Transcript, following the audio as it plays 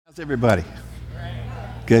How's everybody?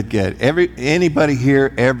 Good. Anybody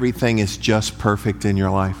here, everything is just perfect in your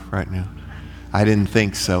life right now? I didn't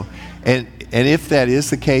think so. And if that is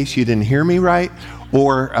the case, you didn't hear me right.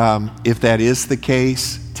 Or if that is the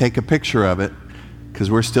case, take a picture of it,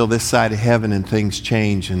 because we're still this side of heaven and things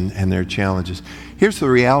change and there are challenges. Here's the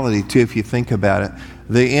reality, too, if you think about it.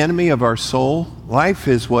 The enemy of our soul, life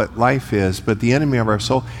is what life is, but the enemy of our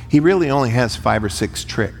soul, he really only has 5 or 6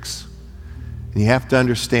 tricks. And you have to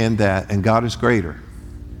understand that, and God is greater.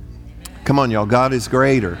 Come on, y'all, God is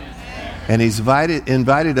greater. And He's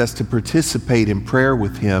invited us to participate in prayer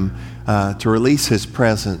with Him, to release His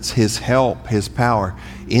presence, His help, His power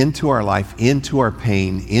into our life, into our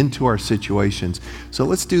pain, into our situations. So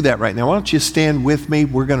let's do that right now. Why don't you stand with me?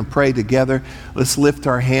 We're going to pray together. Let's lift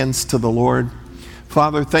our hands to the Lord.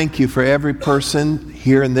 Father, thank you for every person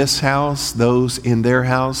here in this house, those in their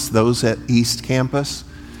house, those at East Campus.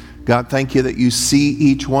 God, thank you that you see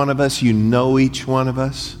each one of us, you know each one of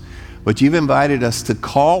us, but you've invited us to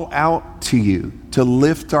call out to you, to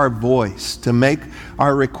lift our voice, to make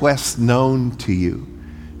our requests known to you.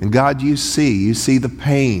 And God, you see the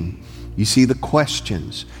pain, you see the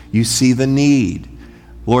questions, you see the need.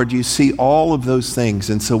 Lord, you see all of those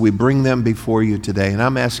things, and so we bring them before you today. And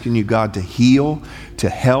I'm asking you, God, to heal, to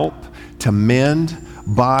help, to mend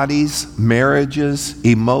bodies, marriages,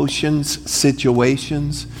 emotions,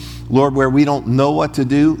 situations. Lord, where we don't know what to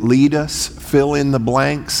do, lead us, fill in the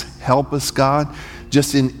blanks, help us, God.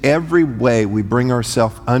 Just in every way, we bring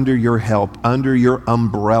ourselves under your help, under your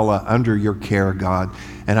umbrella, under your care, God.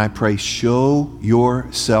 And I pray, show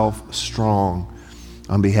yourself strong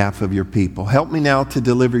on behalf of your people. Help me now to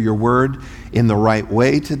deliver your word in the right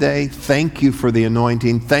way today. Thank you for the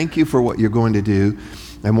anointing. Thank you for what you're going to do.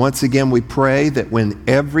 And once again, we pray that when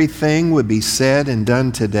everything would be said and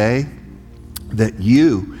done today, that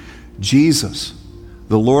you, Jesus,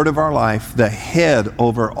 the Lord of our life, the head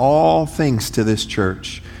over all things to this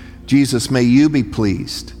church, Jesus, may you be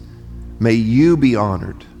pleased. May you be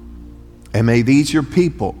honored. And may these your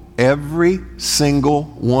people, every single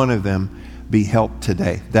one of them, be helped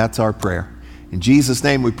today. That's our prayer. In Jesus'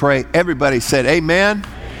 name we pray. Everybody said amen.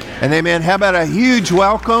 And amen. How about a huge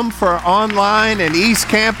welcome for online and East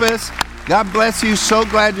Campus? God bless you. So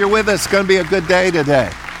glad you're with us. It's going to be a good day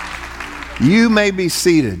today. You may be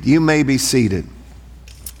seated. You may be seated.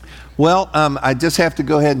 Well, I just have to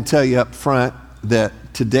go ahead and tell you up front that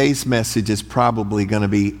today's message is probably going to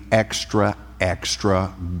be extra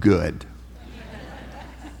good.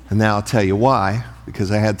 And now I'll tell you why,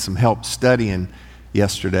 because I had some help studying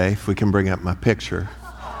yesterday, if we can bring up my picture.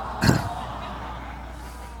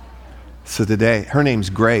 So today, her name's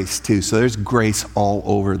Grace too, so there's Grace all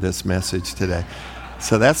over this message today.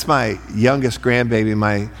 So that's my youngest grandbaby,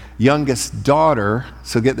 my youngest daughter.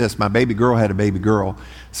 So get this, my baby girl had a baby girl.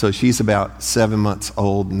 So she's about 7 months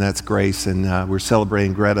old, and that's Grace. And we're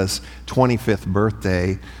celebrating Greta's 25th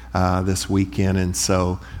birthday this weekend. And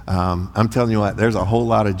so I'm telling you what, there's a whole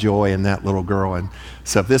lot of joy in that little girl. And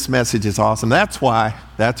so if this message is awesome, that's why.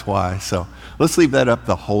 So let's leave that up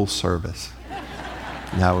the whole service.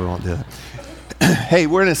 No, we won't do that. Hey,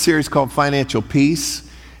 we're in a series called Financial Peace.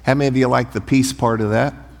 How many of you like the peace part of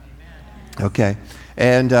that? Okay.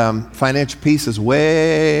 And financial peace is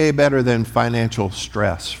way better than financial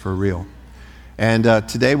stress, for real. And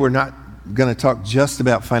today we're not going to talk just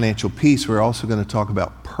about financial peace. We're also going to talk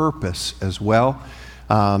about purpose as well.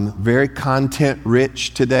 Very content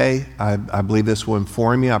rich today. I believe this will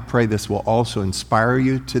inform you. I pray this will also inspire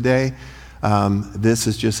you today. This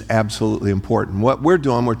is just absolutely important. What we're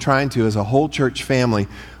doing, we're trying to, as a whole church family,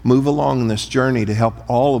 move along in this journey to help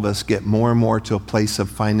all of us get more and more to a place of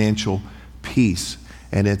financial peace.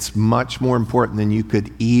 And it's much more important than you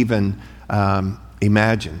could even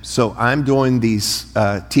imagine. So I'm doing these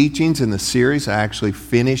teachings in the series. I actually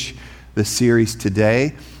finish the series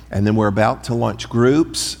today. And then we're about to launch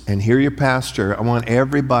groups. And here, your pastor, I want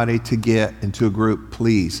everybody to get into a group,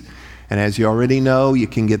 please. And as you already know, you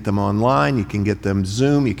can get them online, you can get them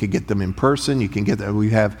Zoom, you can get them in person, you can get them. We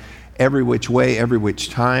have every which way, every which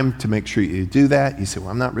time to make sure you do that. You say, well,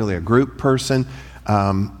 I'm not really a group person.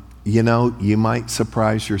 You might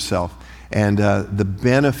surprise yourself. And the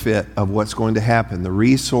benefit of what's going to happen, the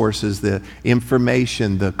resources, the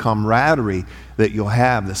information, the camaraderie that you'll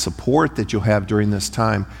have, the support that you'll have during this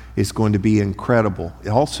time is going to be incredible.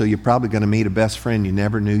 Also, you're probably going to meet a best friend you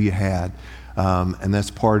never knew you had. And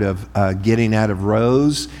that's part of getting out of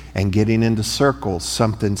rows and getting into circles.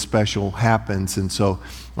 Something special happens. And so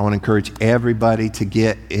I want to encourage everybody to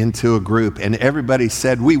get into a group. And everybody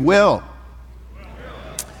said, we will.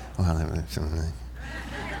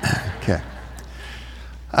 Okay.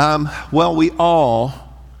 Well, we all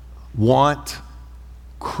want,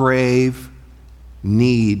 crave,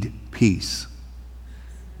 need peace.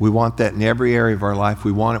 We want that in every area of our life.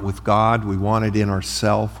 We want it with God. We want it in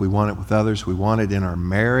ourselves. We want it with others. We want it in our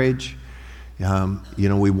marriage. We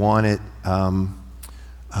want it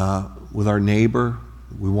with our neighbor.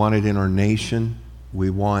 We want it in our nation. We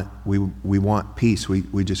want peace.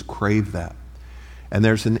 We just crave that. And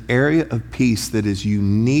there's an area of peace that is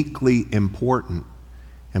uniquely important.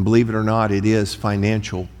 And believe it or not, it is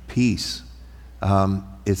financial peace.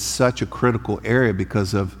 It's such a critical area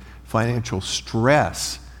because of financial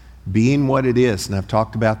stress being what it is. And I've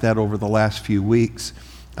talked about that over the last few weeks.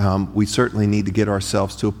 We certainly need to get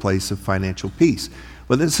ourselves to a place of financial peace.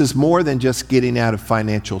 But this is more than just getting out of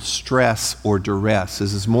financial stress or duress.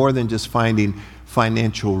 This is more than just finding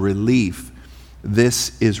financial relief.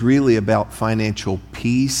 This is really about financial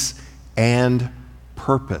peace and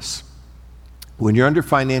purpose. When you're under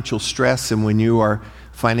financial stress and when you are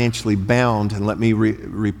financially bound, and let me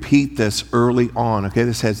repeat this early on, okay?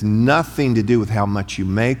 This has nothing to do with how much you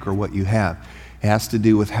make or what you have. It has to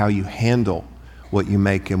do with how you handle what you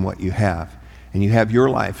make and what you have. And you have your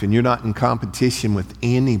life, and you're not in competition with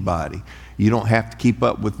anybody. You don't have to keep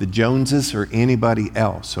up with the Joneses or anybody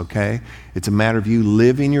else, okay? It's a matter of you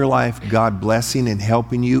living your life, God blessing and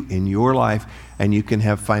helping you in your life, and you can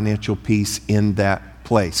have financial peace in that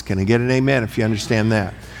place. Can I get an amen if you understand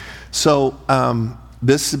that? So,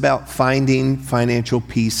 this is about finding financial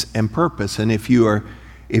peace and purpose. And if you're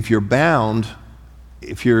bound,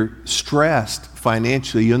 if you're stressed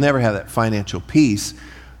financially, you'll never have that financial peace,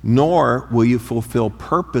 nor will you fulfill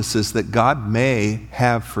purposes that God may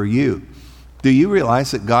have for you. Do you realize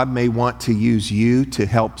that God may want to use you to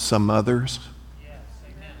help some others? Yes,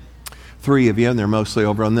 amen. 3 of you, and they're mostly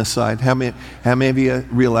over on this side. How many of you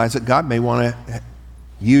realize that God may want to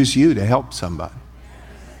use you to help somebody?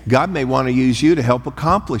 God may want to use you to help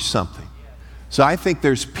accomplish something. So I think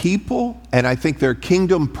there's people, and I think there are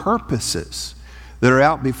kingdom purposes that are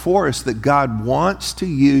out before us that God wants to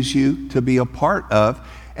use you to be a part of,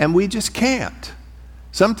 and we just can't.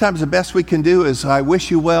 Sometimes the best we can do is, I wish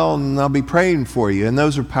you well, and I'll be praying for you, and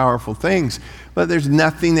those are powerful things. But there's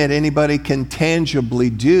nothing that anybody can tangibly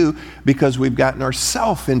do because we've gotten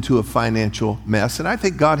ourselves into a financial mess, and I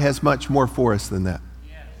think God has much more for us than that.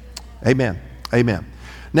 Yes. Amen. Amen.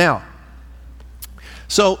 Now,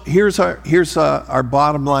 so here's our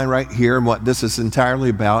bottom line right here, and what this is entirely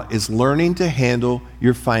about is learning to handle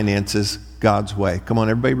your finances God's way. Come on,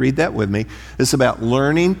 everybody, read that with me. It's about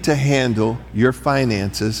learning to handle your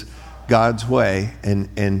finances God's way,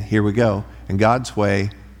 and here we go. And God's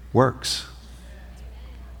way works.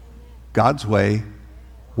 God's way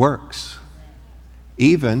works,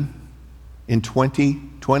 even in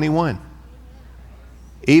 2021.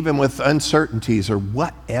 Even with uncertainties or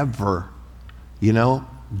whatever,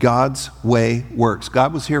 God's way works.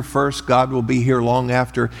 God was here first. God will be here long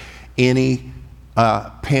after any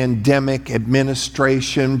pandemic,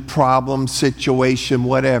 administration, problem, situation,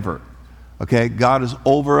 whatever. Okay? God is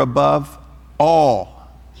over, above all.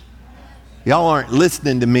 Y'all aren't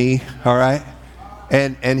listening to me, all right?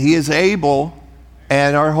 And He is able,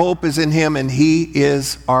 and our hope is in Him, and He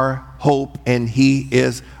is our hope, and He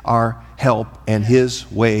is our help, and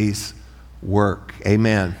His ways work.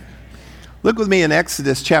 Amen. Look with me in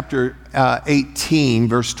Exodus chapter 18,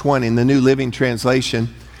 verse 20, in the New Living Translation.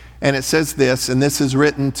 And it says this, and this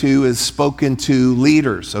is spoken to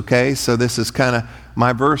leaders, okay? So this is kind of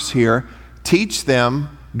my verse here. Teach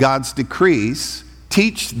them God's decrees,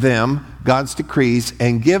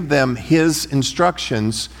 and give them His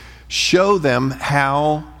instructions. Show them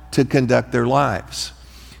how to conduct their lives.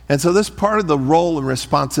 And so this part of the role and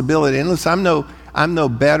responsibility, and listen, I'm no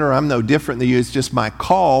better, I'm no different than you. It's just my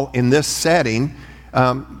call in this setting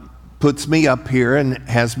puts me up here and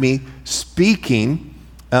has me speaking,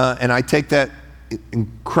 and I take that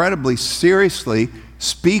incredibly seriously,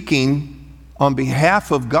 speaking on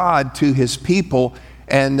behalf of God to His people,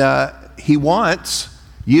 and He wants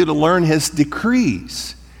you to learn His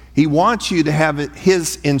decrees. He wants you to have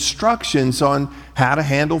His instructions on how to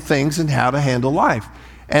handle things and how to handle life.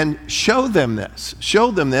 And show them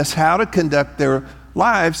this, how to conduct their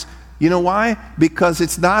lives. You know why? Because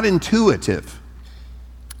it's not intuitive.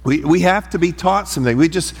 We have to be taught something. We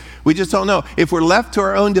just don't know. If we're left to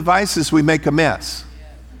our own devices, we make a mess.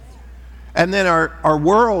 And then our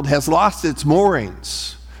world has lost its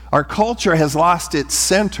moorings. Our culture has lost its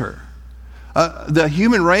center. The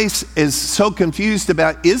human race is so confused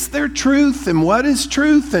about, is there truth and what is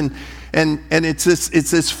truth? And it's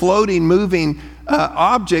this floating, moving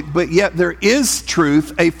object, but yet there is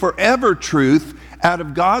truth, a forever truth out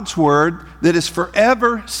of God's word that is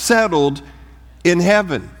forever settled in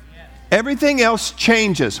heaven. Yes. Everything else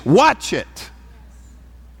changes. Watch it.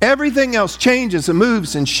 Everything else changes and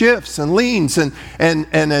moves and shifts and leans and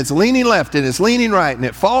it's leaning left and it's leaning right and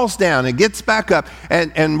it falls down and gets back up.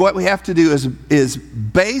 And what we have to do is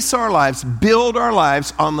base our lives, build our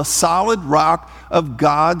lives on the solid rock of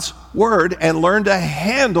God's Word and learn to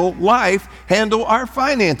handle life, handle our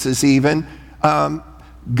finances even,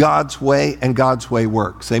 God's way, and God's way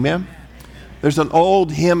works. Amen? There's an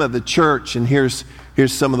old hymn of the church, and here's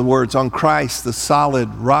some of the words. On Christ, the solid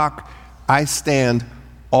rock, I stand.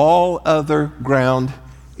 All other ground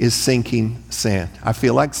is sinking sand. I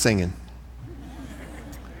feel like singing.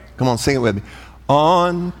 Come on, sing it with me.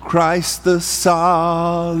 On Christ the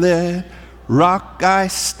solid rock I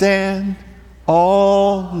stand.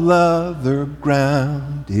 All other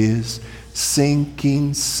ground is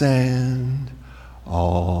sinking sand.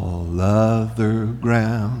 All other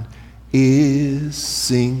ground is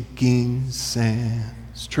sinking sand.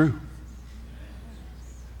 It's true.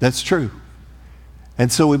 That's true.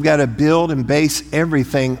 And so we've got to build and base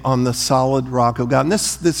everything on the solid rock of God. And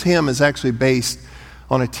this hymn is actually based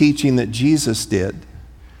on a teaching that Jesus did.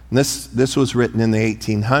 And this was written in the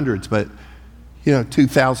 1800s, but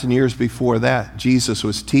 2,000 years before that, Jesus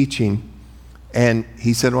was teaching, and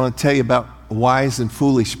he said, I want to tell you about a wise and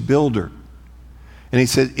foolish builder. And he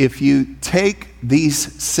said, if you take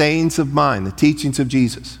these sayings of mine, the teachings of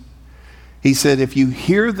Jesus, he said, if you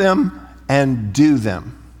hear them and do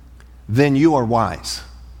them, then you are wise.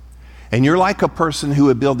 And you're like a person who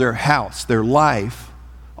would build their house, their life,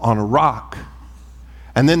 on a rock.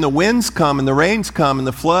 And then the winds come and the rains come and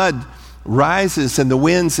the flood rises and the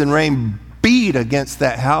winds and rain beat against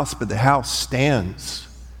that house, but the house stands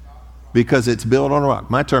because it's built on a rock.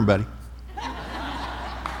 My turn, buddy.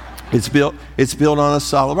 It's built on a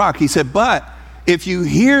solid rock. He said, but if you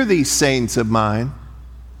hear these sayings of mine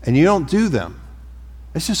and you don't do them,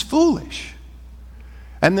 it's just foolish.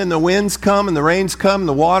 And then the winds come and the rains come and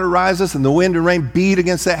the water rises and the wind and rain beat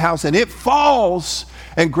against that house and it falls,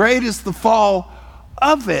 and great is the fall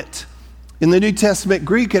of it. In the New Testament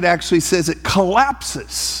Greek, it actually says it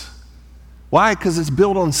collapses. Why? Because it's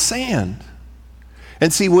built on sand.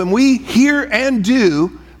 And see, when we hear and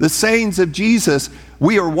do the sayings of Jesus,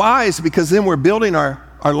 we are wise, because then we're building our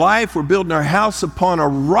life, we're building our house upon a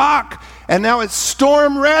rock, and now it's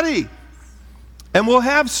storm ready. And we'll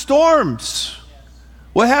have storms.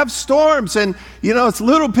 We'll have storms, and it's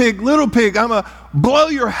little pig, I'm going to blow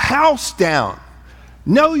your house down.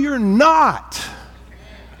 No, you're not.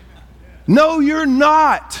 No, you're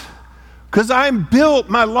not. Because I'm built,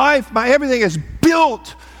 my life, my everything is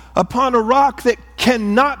built upon a rock that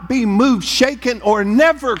cannot be moved, shaken, or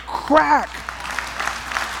never crack.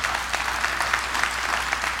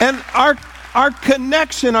 And our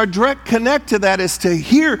connection, our direct connect to that is to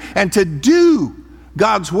hear and to do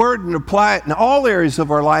God's Word and apply it in all areas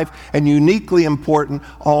of our life. And uniquely important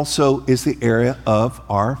also is the area of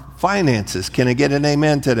our finances. Can I get an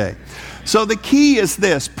amen today? So the key is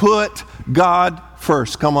this: put God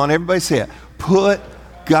first. Come on, everybody say it. Put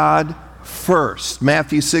God first.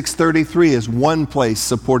 Matthew 6:33 is one place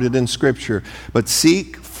supported in Scripture. But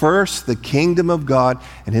seek first the kingdom of God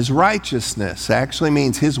and His righteousness. Actually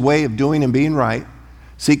means His way of doing and being right.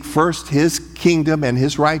 Seek first His kingdom and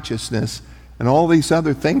His righteousness, and all these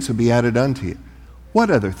other things will be added unto you. What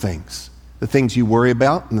other things? The things you worry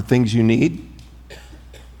about and the things you need.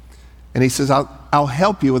 And He says, I'll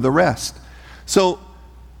help you with the rest. So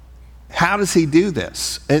how does He do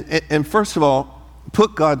this? And first of all,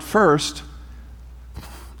 put God first.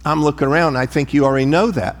 I'm looking around, I think you already know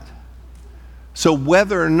that. So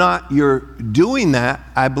whether or not you're doing that,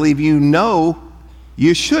 I believe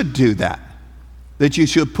you should do that. That you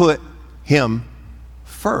should put Him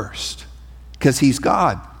first. Because He's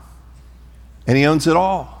God. And He owns it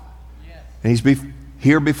all. And He's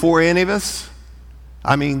here before any of us.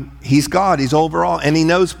 I mean, He's God. He's over all. And He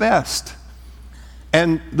knows best.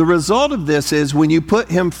 And the result of this is when you put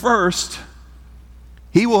Him first,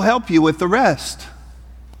 He will help you with the rest.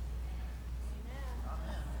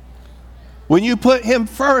 When you put Him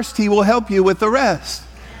first, He will help you with the rest.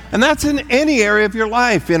 And that's in any area of your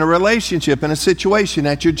life, in a relationship, in a situation,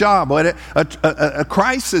 at your job, a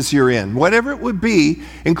crisis you're in, whatever it would be,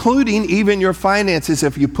 including even your finances.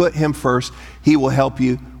 If you put Him first, He will help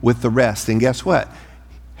you with the rest. And guess what?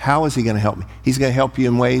 How is He going to help me? He's going to help you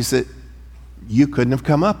in ways that you couldn't have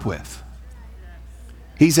come up with.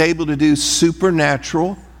 He's able to do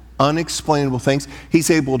supernatural, unexplainable things. He's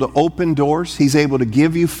able to open doors. He's able to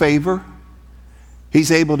give you favor. He's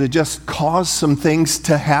able to just cause some things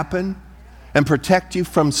to happen and protect you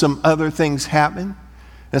from some other things happening.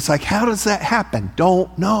 And it's like, how does that happen?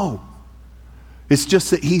 Don't know. It's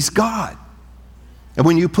just that He's God. And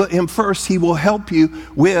when you put Him first, He will help you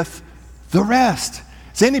with the rest.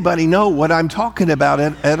 Does anybody know what I'm talking about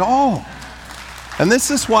at all? And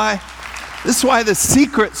this is why the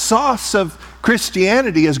secret sauce of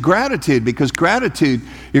Christianity is gratitude, because gratitude,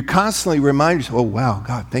 you're constantly reminded, oh wow,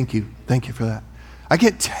 God, thank you for that. I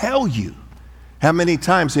can't tell you how many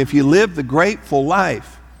times if you live the grateful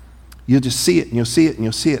life, you'll just see it and you'll see it and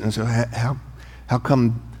you'll see it. And so how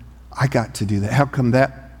come I got to do that? How come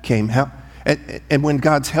that came? And when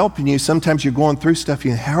God's helping you, sometimes you're going through stuff,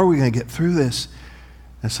 you think, how are we going to get through this?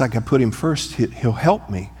 And it's like I put Him first, He'll help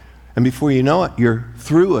me. And before you know it, you're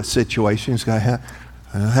through a situation. It's like,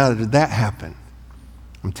 how did that happen?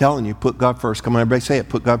 I'm telling you, put God first. Come on, everybody say it,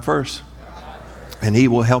 put God first. And He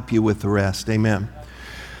will help you with the rest. Amen.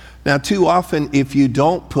 Now, too often, if you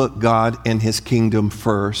don't put God and His kingdom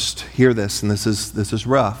first, hear this, and this is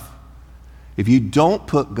rough. If you don't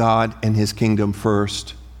put God and His kingdom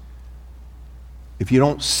first, if you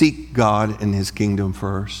don't seek God and His kingdom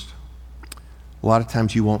first, a lot of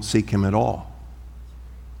times you won't seek Him at all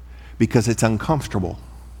because it's uncomfortable.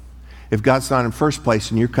 If God's not in first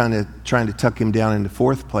place and you're kind of trying to tuck Him down into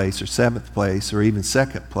fourth place or seventh place or even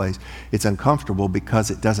second place, it's uncomfortable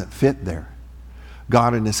because it doesn't fit there.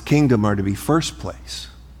 God and His kingdom are to be first place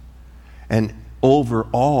and over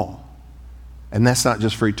all. And that's not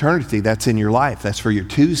just for eternity, that's in your life. That's for your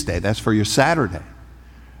Tuesday, that's for your Saturday.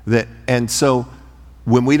 And so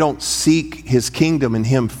when we don't seek His kingdom and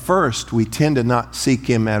Him first, we tend to not seek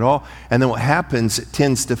Him at all. And then what happens, it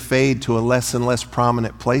tends to fade to a less and less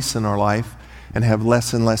prominent place in our life and have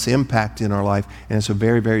less and less impact in our life. And it's a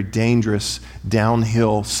very, very dangerous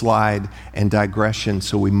downhill slide and digression.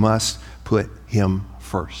 So we must put Him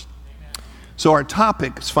first. So our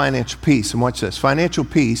topic is financial peace. And watch this. Financial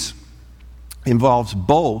peace involves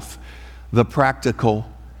both the practical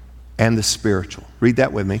and the spiritual. Read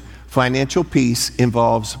that with me. Financial peace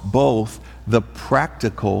involves both the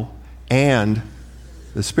practical and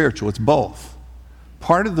the spiritual. It's both.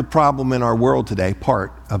 Part of the problem in our world today,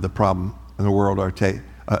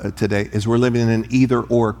 today is we're living in an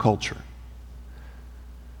either-or culture.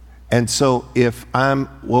 And so if I'm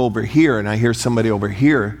over here and I hear somebody over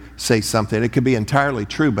here say something, it could be entirely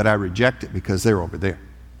true, but I reject it because they're over there.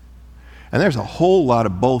 And there's a whole lot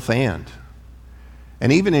of both and.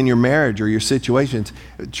 And even in your marriage or your situations,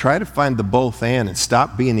 try to find the both and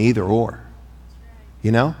stop being either or.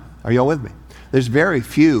 You know? Are y'all with me? There's very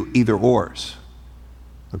few either ors.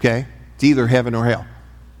 Okay? It's either heaven or hell.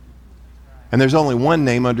 And there's only one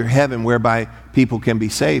name under heaven whereby people can be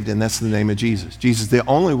saved, and that's the name of Jesus. Jesus is the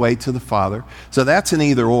only way to the Father. So that's an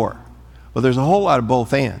either or. Well, there's a whole lot of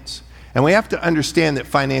both ands. And we have to understand that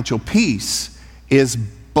financial peace is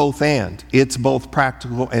both and. It's both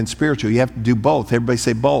practical and spiritual. You have to do both. Everybody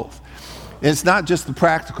say both. And it's not just the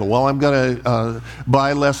practical. Well, I'm going to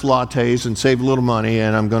buy less lattes and save a little money,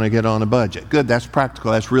 and I'm going to get on a budget. Good, that's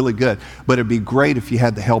practical. That's really good. But it'd be great if you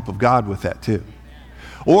had the help of God with that too.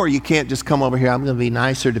 Or you can't just come over here, I'm going to be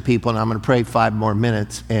nicer to people, and I'm going to pray 5 more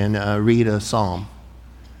minutes and read a psalm.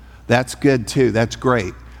 That's good too. That's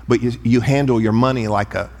great. But you handle your money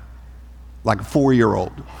like a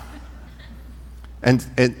 4-year-old.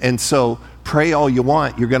 And so pray all you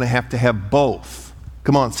want, you're going to have both.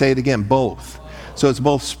 Come on, say it again, both. So it's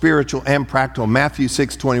both spiritual and practical. Matthew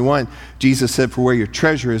 6:21, Jesus said, for where your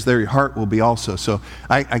treasure is, there your heart will be also. So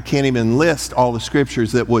I can't even list all the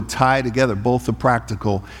scriptures that would tie together both the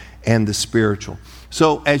practical and the spiritual.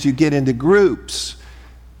 So as you get into groups,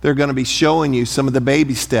 they're going to be showing you some of the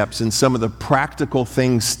baby steps and some of the practical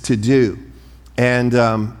things to do. And,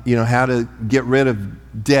 how to get rid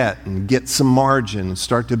of debt and get some margin and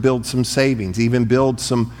start to build some savings, even build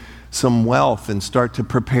some wealth and start to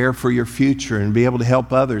prepare for your future and be able to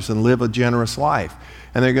help others and live a generous life.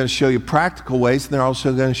 And they're going to show you practical ways, and they're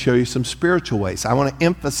also going to show you some spiritual ways. I want to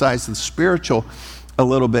emphasize the spiritual a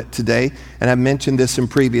little bit today, and I mentioned this in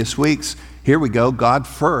previous weeks. Here we go, God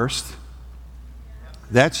first.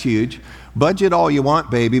 That's huge. Budget all you want,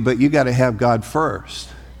 baby, but you got to have God first.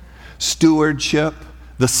 Stewardship,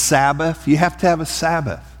 the Sabbath. You have to have a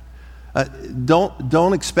Sabbath.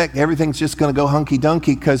 Don't expect everything's just going to go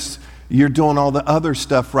hunky-dunky because you're doing all the other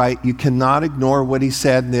stuff right. You cannot ignore what he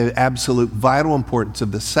said and the absolute vital importance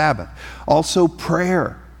of the Sabbath. Also,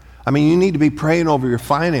 prayer. I mean, you need to be praying over your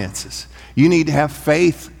finances. You need to have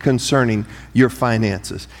faith concerning your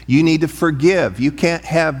finances. You need to forgive. You can't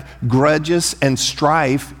have grudges and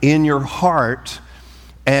strife in your heart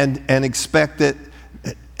and expect that.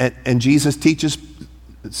 And Jesus teaches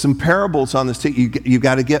some parables on this too. You've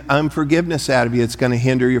got to get unforgiveness out of you. It's going to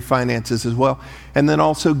hinder your finances as well. And then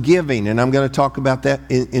also giving. And I'm going to talk about that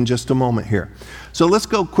in just a moment here. So let's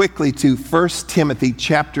go quickly to 1 Timothy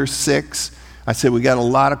chapter 6. I said we got a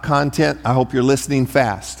lot of content. I hope you're listening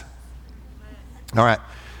fast. All right.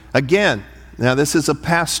 Again, now this is a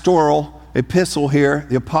pastoral epistle here.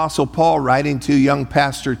 The Apostle Paul writing to young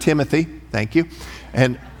pastor Timothy. Thank you.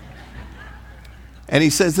 And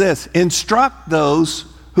he says this, instruct those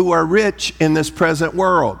who are rich in this present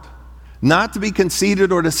world, not to be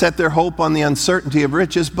conceited or to set their hope on the uncertainty of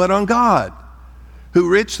riches, but on God, who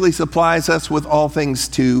richly supplies us with all things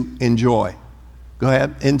to enjoy. Go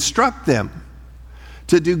ahead. Instruct them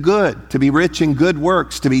to do good, to be rich in good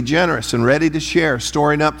works, to be generous and ready to share,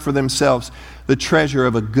 storing up for themselves the treasure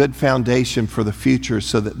of a good foundation for the future,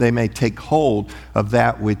 so that they may take hold of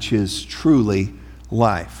that which is truly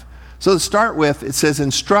life. So to start with, it says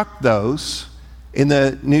instruct those. In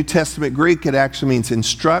the New Testament Greek, it actually means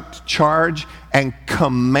instruct, charge, and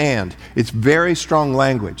command. It's very strong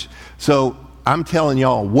language. So I'm telling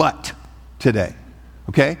y'all what today,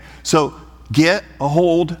 okay? So get a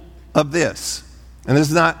hold of this. And this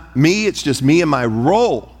is not me, it's just me and my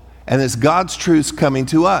role. And it's God's truths coming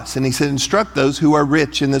to us. And he said, instruct those who are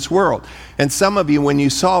rich in this world. And some of you, when you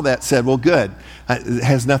saw that, said, well, good. It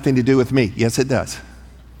has nothing to do with me. Yes, it does.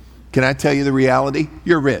 Can I tell you the reality?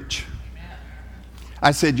 You're rich.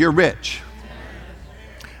 I said, you're rich.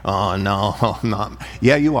 Oh, no, not.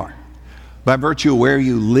 Yeah, you are. By virtue of where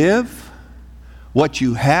you live, what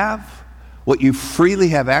you have, what you freely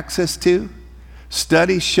have access to.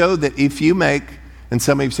 Studies show that if you make, and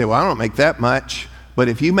some of you say, well, I don't make that much, but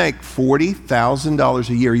if you make $40,000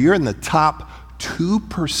 a year, you're in the top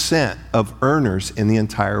 2% of earners in the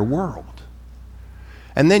entire world.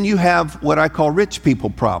 And then you have what I call rich people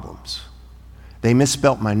problems. They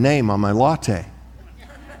misspelt my name on my latte.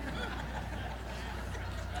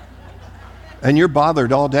 And you're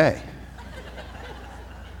bothered all day.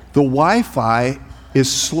 The Wi-Fi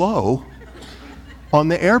is slow on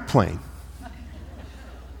the airplane.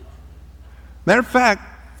 Matter of fact,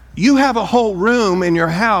 you have a whole room in your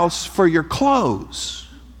house for your clothes.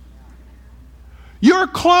 Your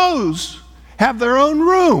clothes have their own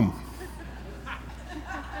room.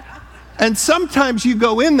 And sometimes you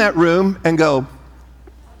go in that room and go,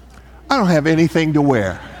 I don't have anything to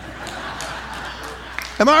wear.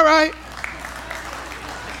 Am I right?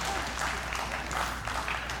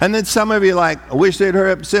 And then some of you are like, I wish they'd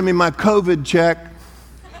hurry up and send me my COVID check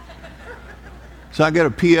so I get a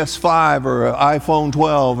PS5 or an iPhone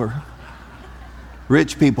 12 or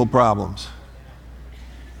rich people problems.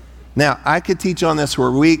 Now, I could teach on this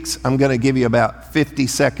for weeks. I'm going to give you about 50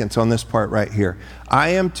 seconds on this part right here. I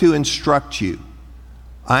am to instruct you.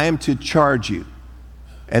 I am to charge you.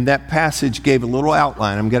 And that passage gave a little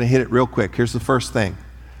outline. I'm going to hit it real quick. Here's the first thing.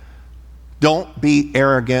 Don't be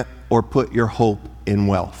arrogant or put your hope in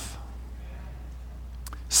wealth.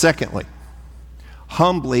 Secondly,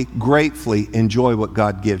 humbly, gratefully enjoy what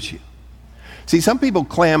God gives you. See, some people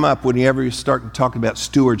clam up whenever you start talking about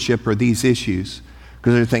stewardship or these issues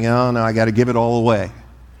because they're thinking, oh no, I got to give it all away.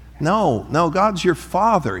 No, God's your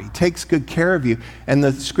Father. He takes good care of you. And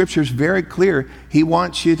the Scripture's very clear. He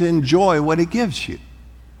wants you to enjoy what He gives you.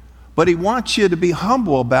 But He wants you to be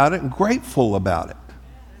humble about it and grateful about it.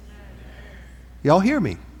 Y'all hear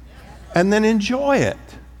me? And then enjoy it.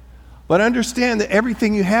 But understand that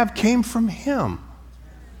everything you have came from Him.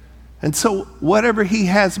 And so whatever He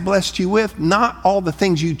has blessed you with, not all the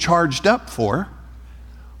things you charged up for,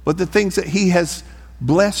 but the things that He has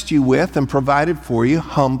blessed you with and provided for you,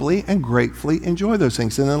 humbly and gratefully enjoy those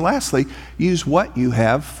things. And then lastly, use what you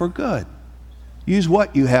have for good. Use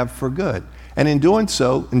what you have for good. And in doing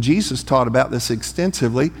so, and Jesus taught about this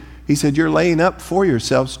extensively, He said, you're laying up for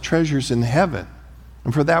yourselves treasures in heaven.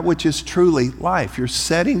 And for that which is truly life. You're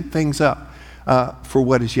setting things up for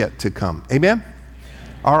what is yet to come. Amen?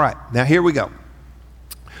 All right, now here we go.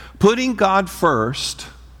 Putting God first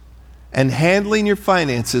and handling your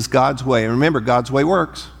finances God's way. And remember, God's way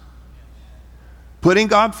works. Putting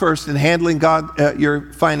God first and handling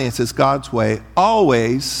your finances God's way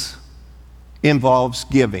always involves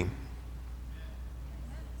giving.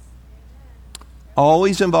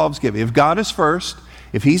 Always involves giving. If God is first,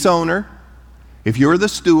 if He's owner, if you're the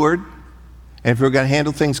steward, and if we're going to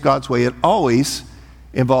handle things God's way, it always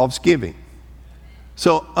involves giving.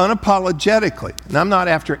 So unapologetically, and I'm not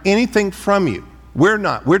after anything from you. We're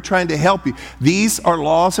not. We're trying to help you. These are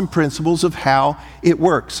laws and principles of how it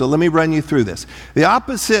works. So let me run you through this. The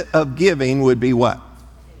opposite of giving would be what?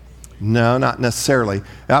 No, not necessarily.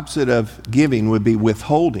 The opposite of giving would be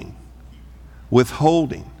withholding.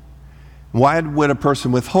 Withholding. Why would a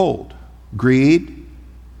person withhold? Greed,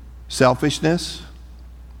 selfishness,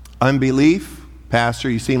 unbelief. Pastor,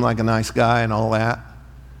 you seem like a nice guy and all that,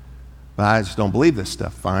 but I just don't believe this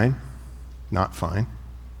stuff. Fine, not fine.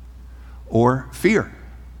 Or fear.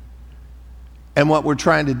 And what we're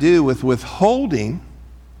trying to do with withholding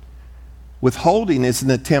is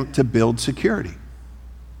an attempt to build security.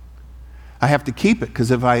 I have to keep it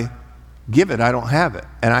because if I give it, I don't have it.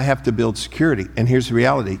 And I have to build security. And here's the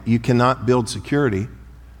reality. You cannot build security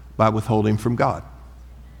by withholding from God.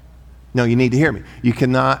 No, you need to hear me. You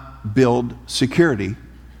cannot build security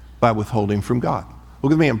by withholding from God.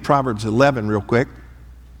 Look with me in Proverbs 11 real quick.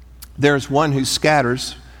 There's one who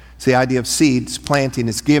scatters. It's the idea of seeds, planting,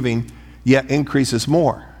 it's giving, yet increases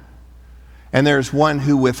more. And there's one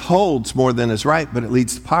who withholds more than is right, but it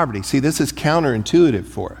leads to poverty. See, this is counterintuitive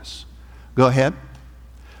for us. Go ahead.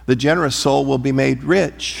 The generous soul will be made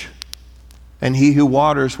rich, and he who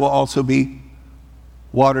waters will also be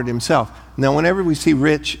watered himself. Now, whenever we see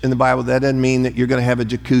rich in the Bible, that doesn't mean that you're going to have a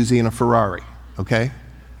jacuzzi and a Ferrari, okay?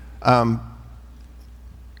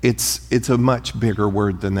 It's a much bigger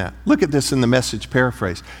word than that. Look at this in the Message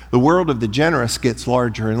paraphrase. The world of the generous gets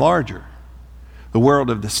larger and larger. The world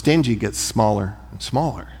of the stingy gets smaller and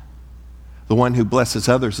smaller. The one who blesses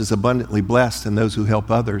others is abundantly blessed, and those who help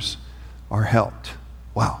others are helped.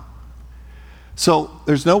 Wow. So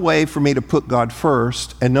there's no way for me to put God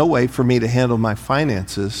first and no way for me to handle my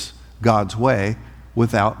finances God's way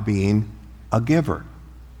without being a giver.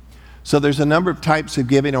 So there's a number of types of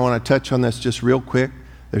giving. I want to touch on this just real quick.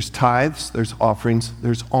 There's tithes, there's offerings,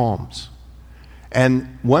 there's alms.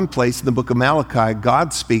 And one place in the book of Malachi,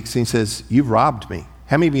 God speaks and he says, you've robbed me.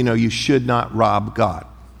 How many of you know you should not rob God?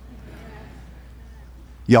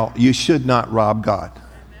 Y'all, you should not rob God.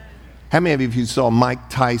 How many of you, if you saw Mike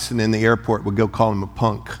Tyson in the airport, would go call him a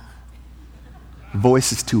punk?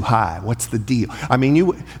 Voice is too high. What's the deal? I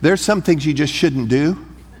mean, there's some things you just shouldn't do.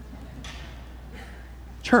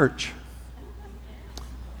 Church,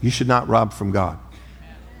 you should not rob from God.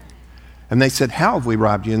 And they said, how have we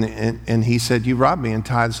robbed you? And he said, you robbed me in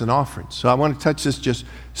tithes and offerings. So I want to touch this just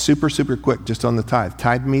super quick, just on the tithe.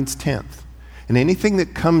 Tithe means tenth. And anything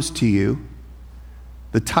that comes to you,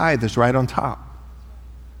 the tithe is right on top.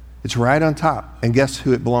 It's right on top. And guess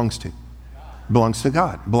who it belongs to? It belongs to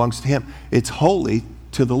God. It belongs to him. It's holy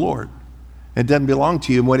to the Lord. It doesn't belong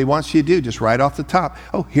to you. And what he wants you to do, just right off the top.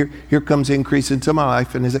 Oh, here comes increase into my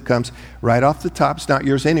life. And as it comes right off the top, it's not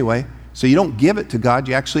yours anyway. So you don't give it to God,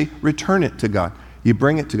 you actually return it to God. You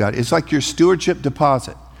bring it to God. It's like your stewardship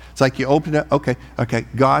deposit. It's like you open it, okay,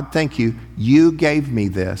 God, thank you. You gave me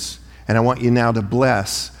this, and I want you now to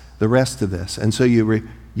bless the rest of this. And so you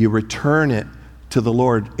return it to the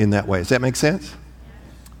Lord in that way. Does that make sense?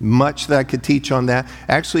 Much that I could teach on that.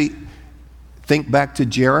 Actually, think back to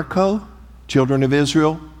Jericho, children of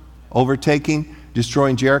Israel, overtaking,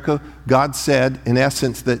 destroying Jericho. God said, in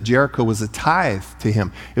essence, that Jericho was a tithe to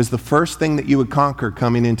him. It was the first thing that you would conquer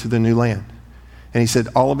coming into the new land. And he said,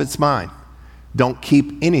 all of it's mine. Don't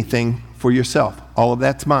keep anything for yourself. All of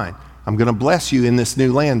that's mine. I'm going to bless you in this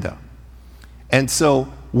new land, though. And so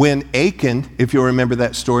when Achan, if you'll remember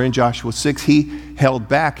that story in Joshua 6, he held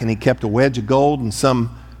back and he kept a wedge of gold and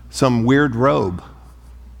some weird robe.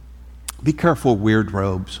 Be careful of weird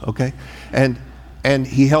robes, okay? And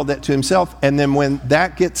he held that to himself. And then when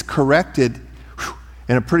that gets corrected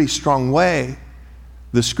in a pretty strong way,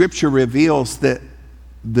 the scripture reveals that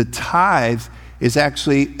the tithe is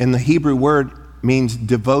actually, in the Hebrew word, means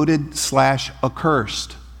devoted /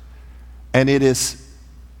 accursed. And it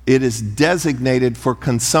is designated for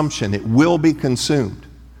consumption. It will be consumed.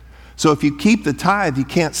 So if you keep the tithe, you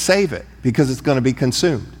can't save it because it's going to be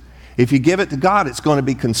consumed. If you give it to God, it's going to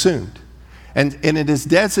be consumed. And it is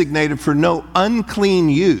designated for no unclean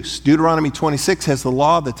use. Deuteronomy 26 has the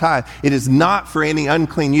law of the tithe. It is not for any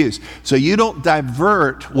unclean use. So you don't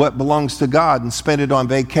divert what belongs to God and spend it on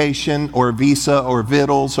vacation or visa or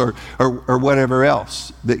vittles or whatever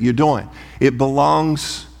else that you're doing. It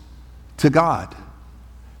belongs to God.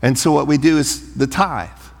 And so what we do is the tithe.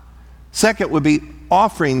 Second would be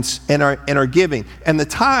offerings and our giving. And the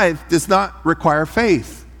tithe does not require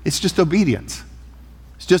faith. It's just obedience.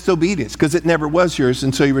 It's just obedience because it never was yours,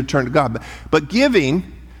 and so you return to God. But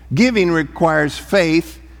giving requires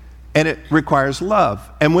faith, and it requires love.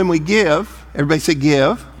 And when we give, everybody say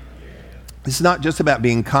give. It's not just about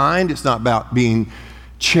being kind. It's not about being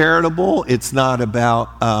charitable. It's not about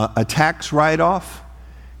a tax write-off.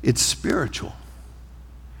 It's spiritual.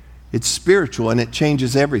 It's spiritual, and it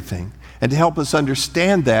changes everything. And to help us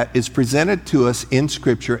understand that is presented to us in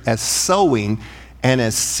Scripture as sowing and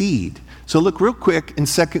as seed. So look real quick in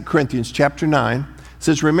 2 Corinthians chapter 9. It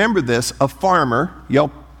says, remember this, a farmer,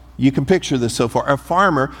 you can picture this so far, a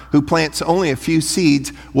farmer who plants only a few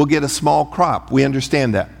seeds will get a small crop. We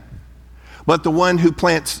understand that. But the one who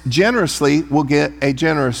plants generously will get a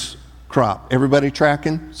generous crop. Everybody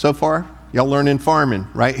tracking so far? Y'all learning farming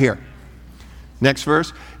right here. Next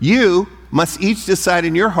verse. You must each decide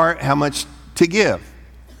in your heart how much to give.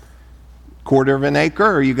 Quarter of an acre,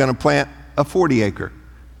 or are you going to plant a 40 acre?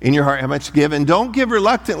 In your heart how much to give. And don't give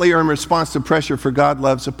reluctantly or in response to pressure, for God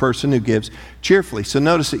loves a person who gives cheerfully. So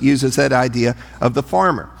notice it uses that idea of the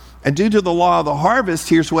farmer. And due to the law of the harvest,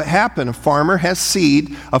 here's what happened. A farmer has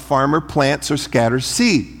seed. A farmer plants or scatters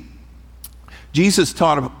seed. Jesus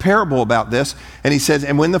taught a parable about this, and he says,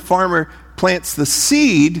 and when the farmer plants the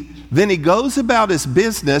seed, then he goes about his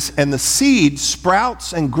business, and the seed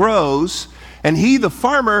sprouts and grows, and he, the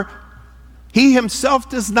farmer, he himself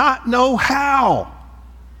does not know how.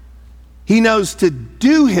 He knows to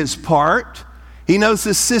do his part. He knows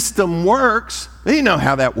the system works. But he doesn't know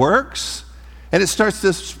how that works. And it starts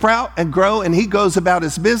to sprout and grow, and he goes about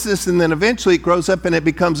his business, and then eventually it grows up and it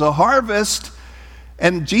becomes a harvest.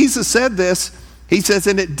 And Jesus said this, he says,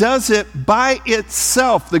 and it does it by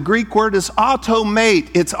itself. The Greek word is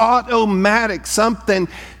automate. It's automatic. Something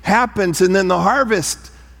happens, and then the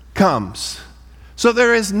harvest comes. So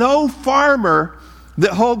there is no farmer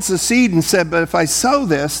that holds the seed and said, but if I sow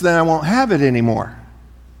this, then I won't have it anymore.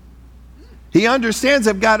 He understands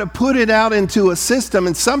I've got to put it out into a system,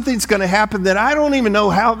 and something's going to happen that I don't even know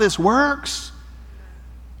how this works.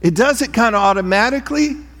 It does it kind of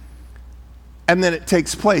automatically, and then it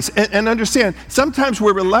takes place. And understand, sometimes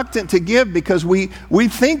we're reluctant to give because we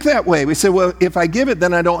think that way. We say, well, if I give it,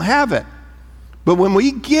 then I don't have it. But when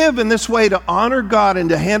we give in this way to honor God and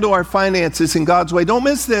to handle our finances in God's way, don't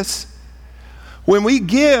miss this. When we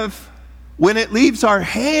give, when it leaves our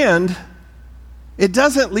hand, it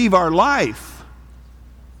doesn't leave our life.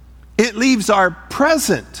 It leaves our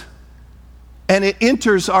present, and it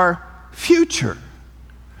enters our future.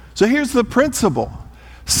 So here's the principle.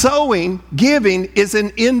 Sowing, giving, is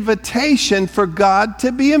an invitation for God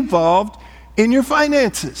to be involved in your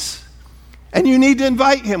finances. And you need to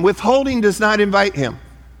invite him. Withholding does not invite him.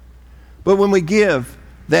 But when we give,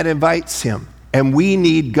 that invites him. And we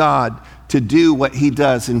need God to do what he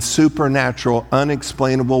does in supernatural,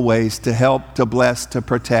 unexplainable ways to help, to bless, to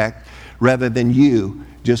protect, rather than you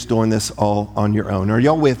just doing this all on your own. Are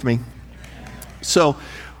y'all with me? So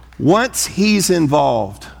once he's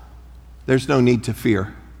involved, there's no need to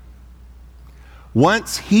fear.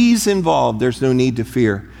 Once he's involved, there's no need to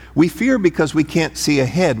fear. We fear because we can't see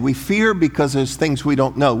ahead. We fear because there's things we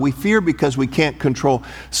don't know. We fear because we can't control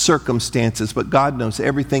circumstances. But God knows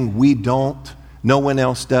everything we don't. No one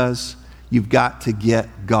else does. You've got to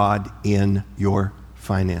get God in your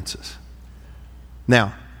finances.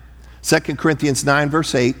 Now, 2 Corinthians 9,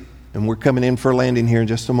 verse 8, and we're coming in for a landing here in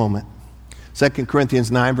just a moment. 2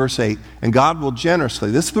 Corinthians 9, verse 8, and God will generously,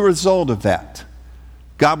 this is the result of that.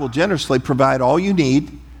 God will generously provide all you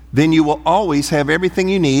need. Then you will always have everything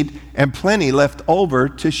you need and plenty left over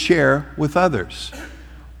to share with others.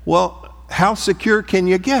 Well, how secure can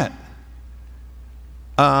you get?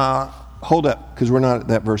 Hold up, because we're not at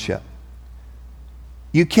that verse yet.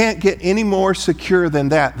 You can't get any more secure than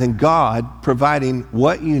that, than God providing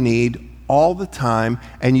what you need all the time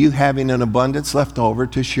and you having an abundance left over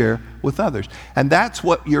to share with others. And that's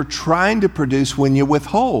what you're trying to produce when you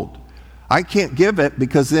withhold. I can't give it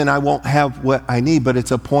because then I won't have what I need, but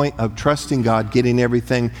it's a point of trusting God, getting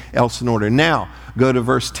everything else in order. Now, go to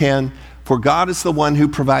verse 10. For God is the one who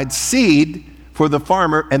provides seed for the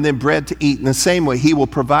farmer and then bread to eat. In the same way, he will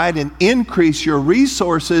provide and increase your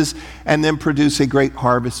resources and then produce a great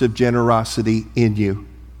harvest of generosity in you.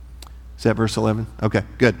 Is that verse 11? Okay,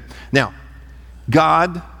 good. Now,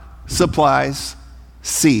 God supplies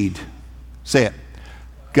seed. Say it.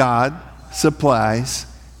 God supplies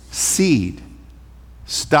seed.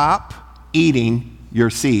 Stop eating your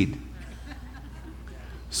seed.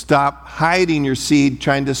 Stop hiding your seed,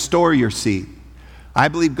 trying to store your seed. I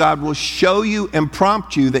believe God will show you and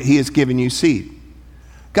prompt you that he has given you seed.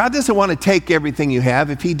 God doesn't want to take everything you have.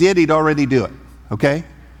 If he did, he'd already do it, okay?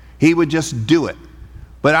 He would just do it.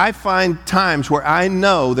 But I find times where I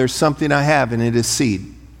know there's something I have, and it is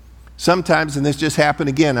seed. Sometimes, and this just happened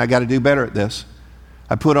again, I got to do better at this.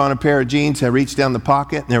 I put on a pair of jeans, I reached down the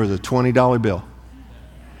pocket, and there was a $20 bill.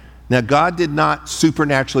 Now, God did not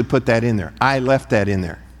supernaturally put that in there. I left that in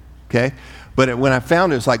there, okay? But when I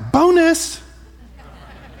found it, it was like, bonus!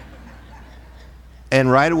 And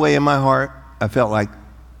right away in my heart, I felt like,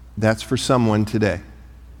 that's for someone today.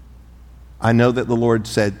 I know that the Lord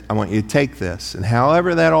said, I want you to take this. And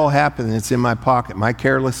however that all happened, it's in my pocket. My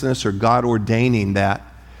carelessness or God ordaining that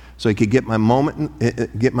so he could get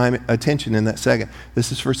my attention in that second.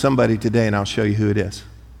 This is for somebody today, and I'll show you who it is.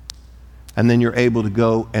 And then you're able to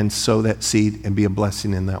go and sow that seed and be a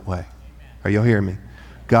blessing in that way. Are you hearing me?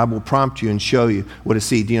 God will prompt you and show you what a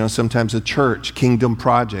seed. You know, sometimes a church, kingdom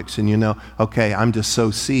projects, and you know, okay, I'm to sow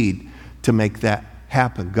seed to make that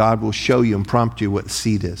happen. God will show you and prompt you what the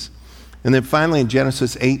seed is. And then finally in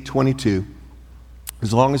Genesis 8:22,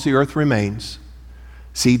 as long as the earth remains,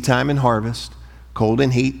 seed time and harvest, cold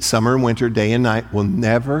and heat, summer and winter, day and night will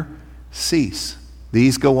never cease.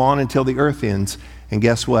 These go on until the earth ends. And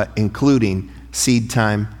guess what? Including seed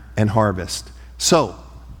time and harvest. So,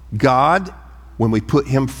 God, when we put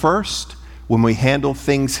him first, when we handle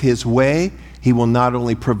things his way, he will not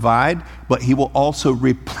only provide, but he will also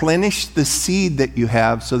replenish the seed that you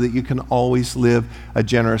have so that you can always live a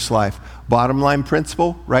generous life. Bottom line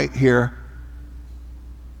principle right here.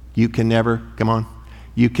 You can never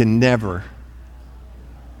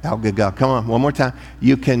outgive God. Come on, one more time.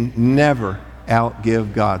 You can never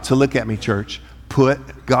outgive God. So look at me, church.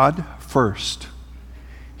 Put God first.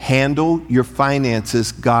 Handle your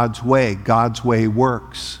finances God's way. God's way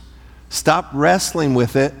works. Stop wrestling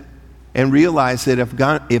with it and realize that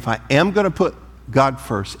if I am going to put God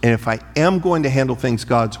first, and if I am going to handle things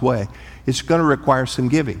God's way, it's going to require some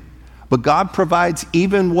giving. But God provides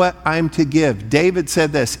even what I'm to give. David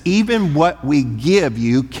said this, even what we give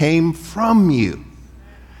you came from you.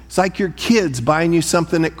 It's like your kids buying you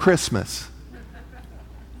something at Christmas.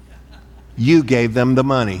 You gave them the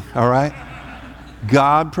money, all right?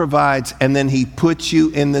 God provides, and then he puts you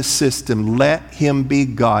in the system. Let him be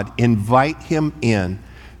God. Invite him in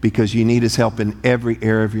because you need his help in every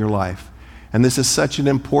area of your life. And this is such an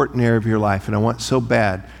important area of your life, and I want so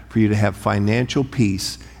bad for you to have financial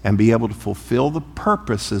peace and be able to fulfill the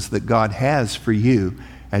purposes that God has for you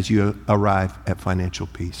as you arrive at financial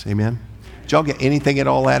peace. Amen? Did y'all get anything at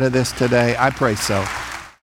all out of this today? I pray so.